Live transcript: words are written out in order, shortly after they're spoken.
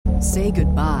Say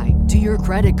goodbye to your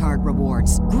credit card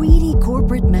rewards. Greedy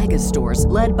corporate mega stores,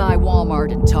 led by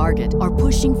Walmart and Target, are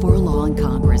pushing for a law in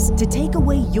Congress to take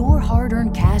away your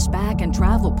hard-earned cash back and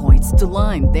travel points to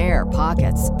line their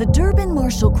pockets. The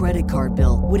Durbin-Marshall credit card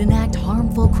bill would enact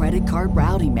harmful credit card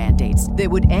routing mandates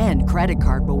that would end credit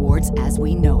card rewards as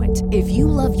we know it. If you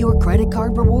love your credit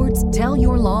card rewards, tell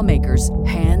your lawmakers,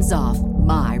 hands off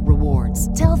my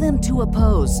rewards. Tell them to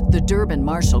oppose the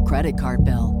Durbin-Marshall credit card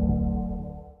bill.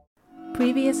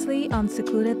 Previously on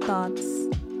Secluded Thoughts.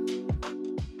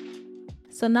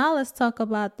 So now let's talk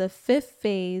about the fifth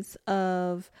phase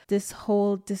of this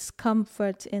whole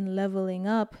discomfort in leveling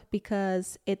up,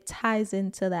 because it ties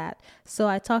into that. So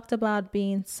I talked about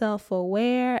being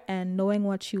self-aware and knowing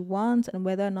what you want and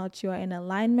whether or not you're in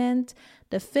alignment.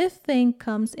 The fifth thing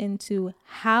comes into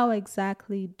how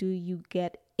exactly do you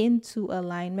get into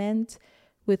alignment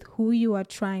with who you are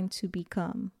trying to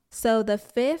become. So the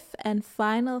fifth and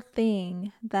final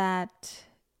thing that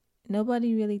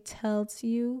nobody really tells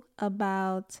you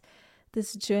about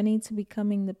this journey to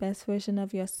becoming the best version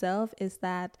of yourself is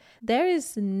that there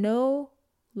is no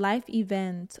life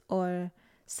event or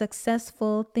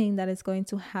successful thing that is going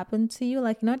to happen to you.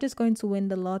 Like, you're not just going to win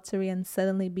the lottery and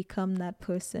suddenly become that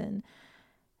person.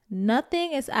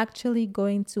 Nothing is actually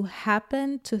going to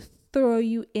happen to throw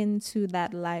you into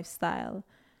that lifestyle.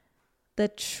 The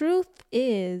truth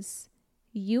is,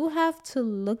 you have to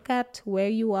look at where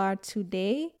you are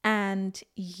today, and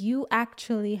you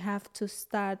actually have to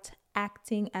start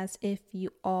acting as if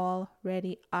you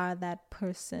already are that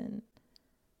person.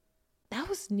 That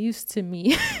was news to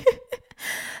me.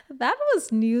 That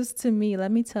was news to me,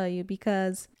 let me tell you,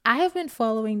 because I have been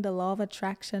following the law of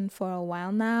attraction for a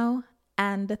while now.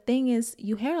 And the thing is,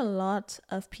 you hear a lot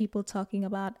of people talking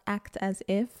about act as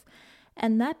if.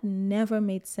 And that never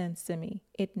made sense to me.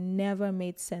 It never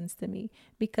made sense to me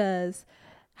because,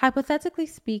 hypothetically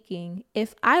speaking,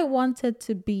 if I wanted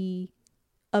to be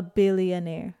a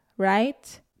billionaire,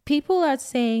 right? People are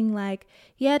saying like,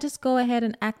 yeah, just go ahead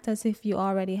and act as if you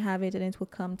already have it and it will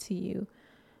come to you.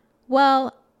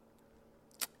 Well,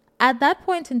 at that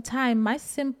point in time, my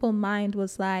simple mind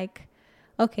was like,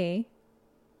 okay,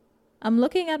 I'm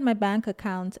looking at my bank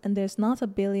account and there's not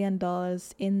 $1 billion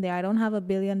in there. I don't have $1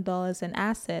 billion in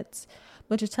assets,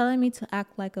 but you're telling me to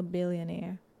act like a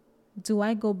billionaire. Do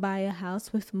I go buy a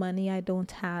house with money I don't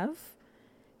have?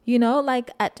 You know,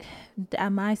 like,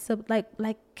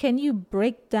 can you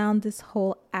break down this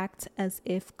whole act as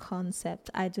if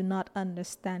concept? I do not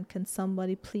understand. Can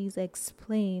somebody please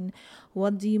explain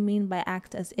what do you mean by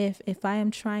act as if? If I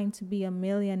am trying to be a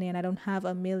millionaire and I don't have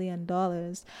 $1 million,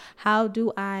 how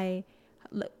do I?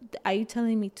 Are you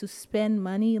telling me to spend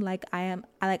money like I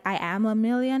am a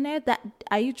millionaire? That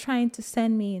are you trying to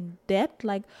send me in debt?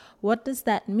 Like, what does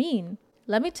that mean?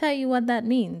 Let me tell you what that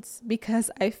means,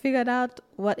 because I figured out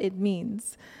what it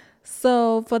means.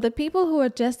 So for the people who are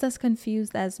just as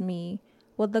confused as me,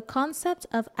 what the concept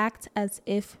of act as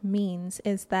if means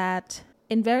is that,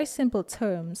 in very simple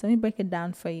terms, let me break it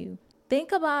down for you.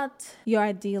 Think about your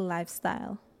ideal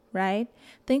lifestyle, right?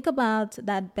 Think about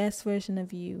that best version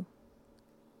of you.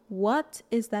 What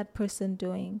is that person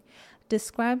doing?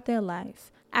 Describe their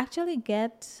life. Actually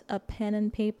get a pen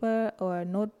and paper or a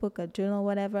notebook, a journal,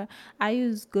 whatever. I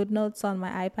use GoodNotes on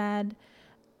my iPad,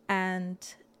 and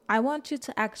I want you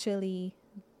to actually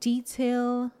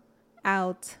detail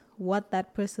out what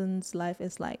that person's life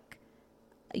is like.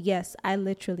 Yes, I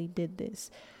literally did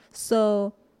this.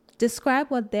 So describe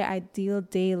what their ideal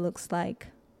day looks like.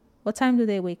 What time do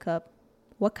they wake up?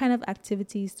 What kind of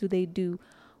activities do they do?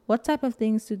 What type of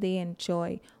things do they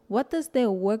enjoy? What does their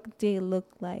work day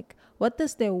look like? What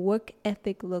does their work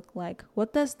ethic look like?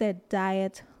 What does their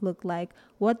diet look like?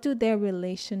 What do their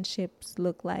relationships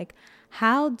look like?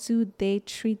 How do they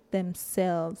treat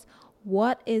themselves?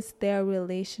 What is their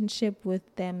relationship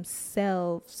with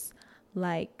themselves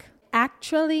like?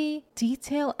 Actually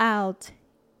detail out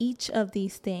each of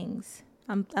these things.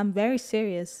 I'm very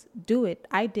serious. Do it.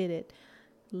 I did it.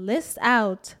 List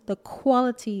out the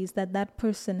qualities that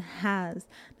person has,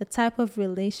 the type of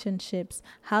relationships,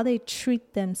 how they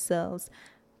treat themselves.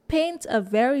 Paint a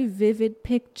very vivid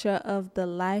picture of the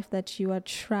life that you are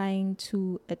trying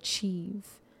to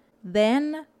achieve.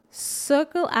 Then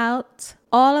circle out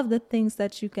all of the things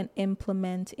that you can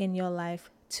implement in your life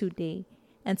today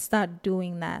and start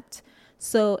doing that.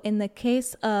 So in the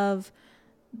case of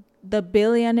the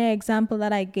billionaire example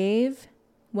that I gave,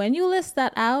 when you list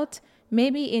that out,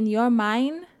 maybe in your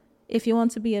mind, if you want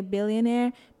to be a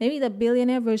billionaire, maybe the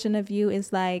billionaire version of you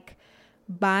is like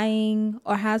buying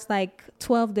or has like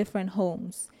 12 different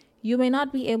homes. You may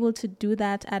not be able to do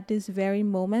that at this very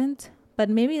moment, but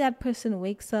maybe that person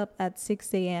wakes up at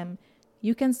 6 a.m.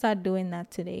 You can start doing that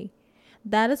today.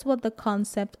 That is what the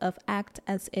concept of act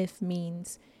as if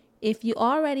means. If you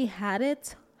already had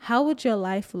it, how would your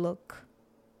life look?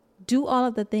 Do all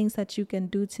of the things that you can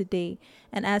do today.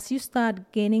 And as you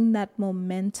start gaining that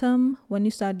momentum, when you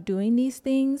start doing these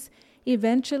things,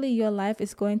 eventually your life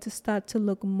is going to start to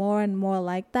look more and more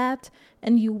like that,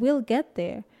 and you will get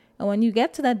there. And when you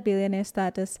get to that billionaire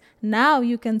status, now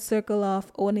you can circle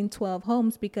off owning 12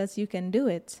 homes because you can do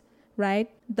it, right?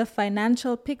 The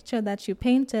financial picture that you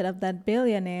painted of that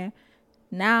billionaire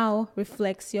now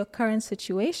reflects your current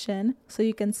situation, so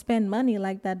you can spend money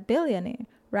like that billionaire,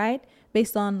 right?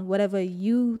 Based on whatever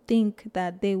you think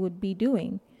that they would be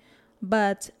doing.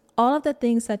 But all of the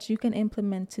things that you can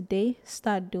implement today,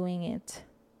 start doing it.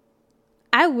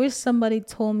 I wish somebody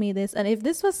told me this. And if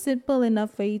this was simple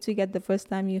enough for you to get the first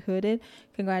time you heard it,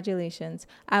 congratulations.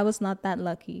 I was not that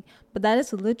lucky. But that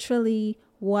is literally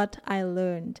what I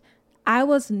learned. I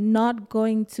was not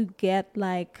going to get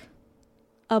like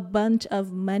a bunch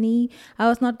of money. I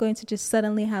was not going to just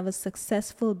suddenly have a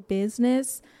successful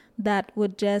business that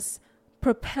would just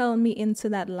propel me into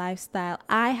that lifestyle.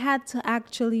 I had to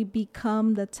actually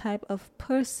become the type of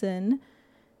person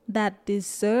that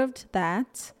deserved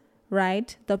that,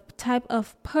 right? The type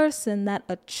of person that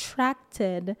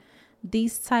attracted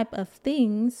these type of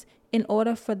things in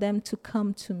order for them to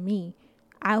come to me.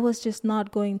 I was just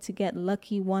not going to get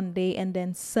lucky one day and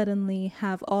then suddenly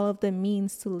have all of the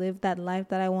means to live that life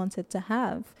that I wanted to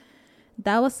have.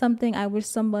 That was something I wish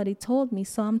somebody told me.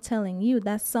 So I'm telling you,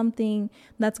 that's something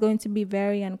that's going to be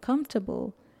very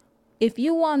uncomfortable. If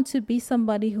you want to be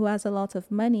somebody who has a lot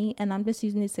of money, and I'm just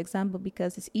using this example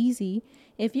because it's easy.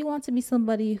 If you want to be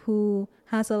somebody who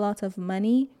has a lot of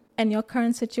money and your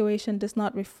current situation does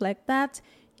not reflect that,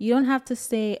 you don't have to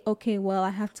say, okay, well, I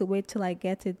have to wait till I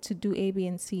get it to do A, B,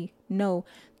 and C. No,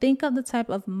 think of the type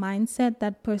of mindset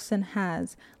that person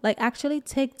has. Like actually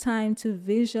take time to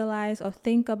visualize or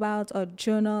think about or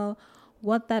journal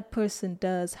what that person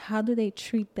does. How do they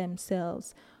treat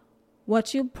themselves?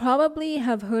 What you probably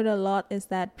have heard a lot is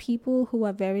that people who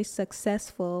are very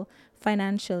successful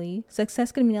financially,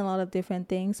 success can mean a lot of different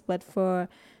things, but for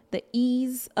the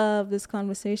ease of this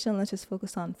conversation, let's just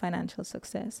focus on financial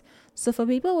success. So for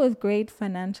people with great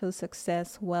financial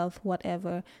success, wealth,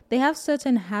 whatever, they have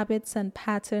certain habits and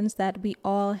patterns that we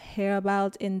all hear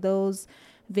about in those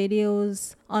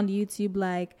videos on YouTube,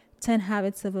 like 10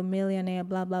 habits of a millionaire,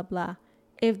 blah, blah, blah.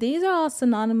 If these are all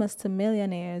synonymous to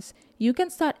millionaires, you can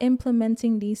start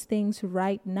implementing these things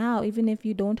right now, even if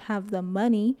you don't have the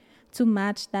money to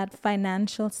match that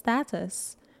financial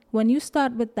status. When you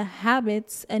start with the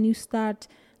habits and you start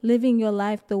living your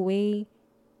life the way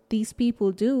these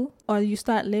people do, or you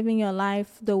start living your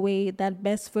life the way that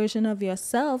best version of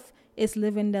yourself is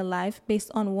living their life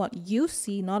based on what you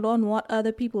see, not on what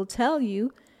other people tell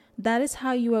you, that is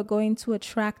how you are going to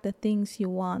attract the things you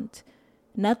want.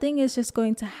 Nothing is just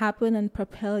going to happen and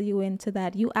propel you into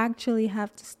that. You actually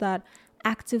have to start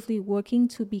actively working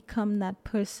to become that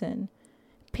person.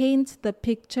 Paint the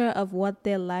picture of what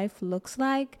their life looks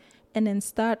like and then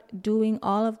start doing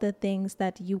all of the things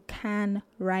that you can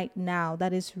right now,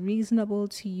 that is reasonable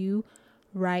to you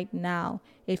right now.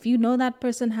 If you know that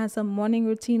person has a morning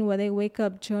routine where they wake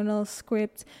up, journal,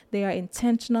 script, they are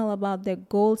intentional about their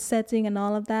goal setting and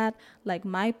all of that, like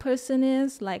my person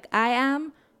is, like I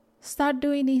am, start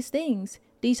doing these things.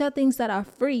 These are things that are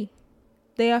free.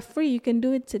 They are free. You can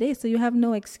do it today, so you have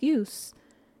no excuse.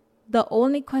 The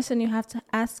only question you have to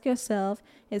ask yourself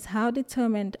is how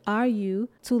determined are you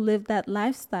to live that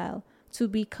lifestyle, to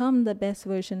become the best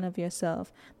version of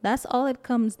yourself? That's all it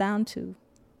comes down to,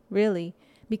 really.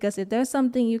 Because if there's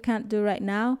something you can't do right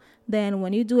now, then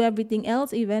when you do everything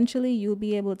else, eventually you'll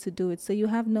be able to do it. So you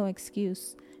have no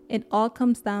excuse. It all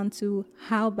comes down to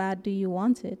how bad do you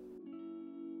want it?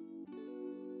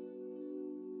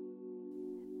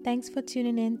 Thanks for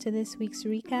tuning in to this week's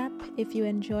recap. If you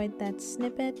enjoyed that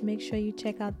snippet, make sure you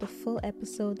check out the full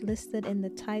episode listed in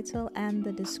the title and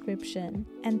the description.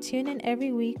 And tune in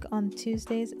every week on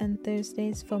Tuesdays and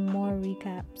Thursdays for more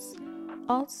recaps.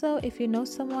 Also, if you know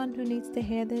someone who needs to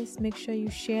hear this, make sure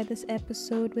you share this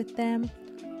episode with them.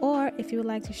 Or if you would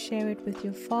like to share it with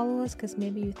your followers, because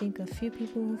maybe you think a few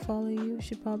people who follow you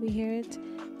should probably hear it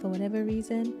for whatever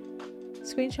reason,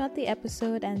 screenshot the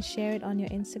episode and share it on your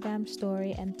Instagram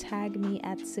story and tag me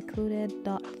at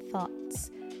secluded.thoughts.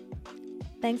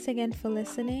 Thanks again for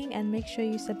listening, and make sure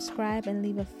you subscribe and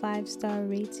leave a 5-star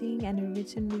rating and a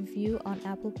written review on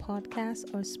Apple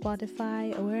Podcasts or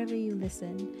Spotify or wherever you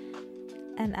listen.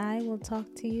 And I will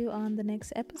talk to you on the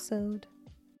next episode.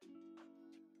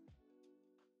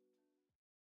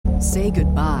 say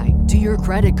goodbye to your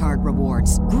credit card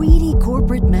rewards. Greedy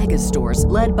corporate mega stores,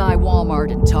 led by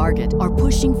Walmart and Target, are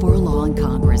pushing for a law in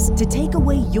Congress to take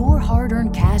away your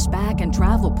hard-earned cash back and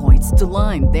travel points to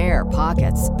line their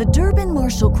pockets. The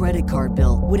Durbin-Marshall credit card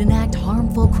bill would enact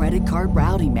harmful credit card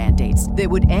routing mandates that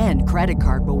would end credit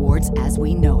card rewards as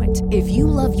we know it. If you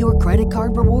love your credit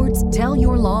card rewards, tell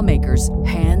your lawmakers,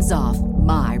 hands off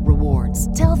my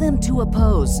rewards. Tell them to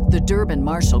oppose the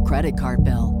Durbin-Marshall credit card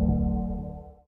bill.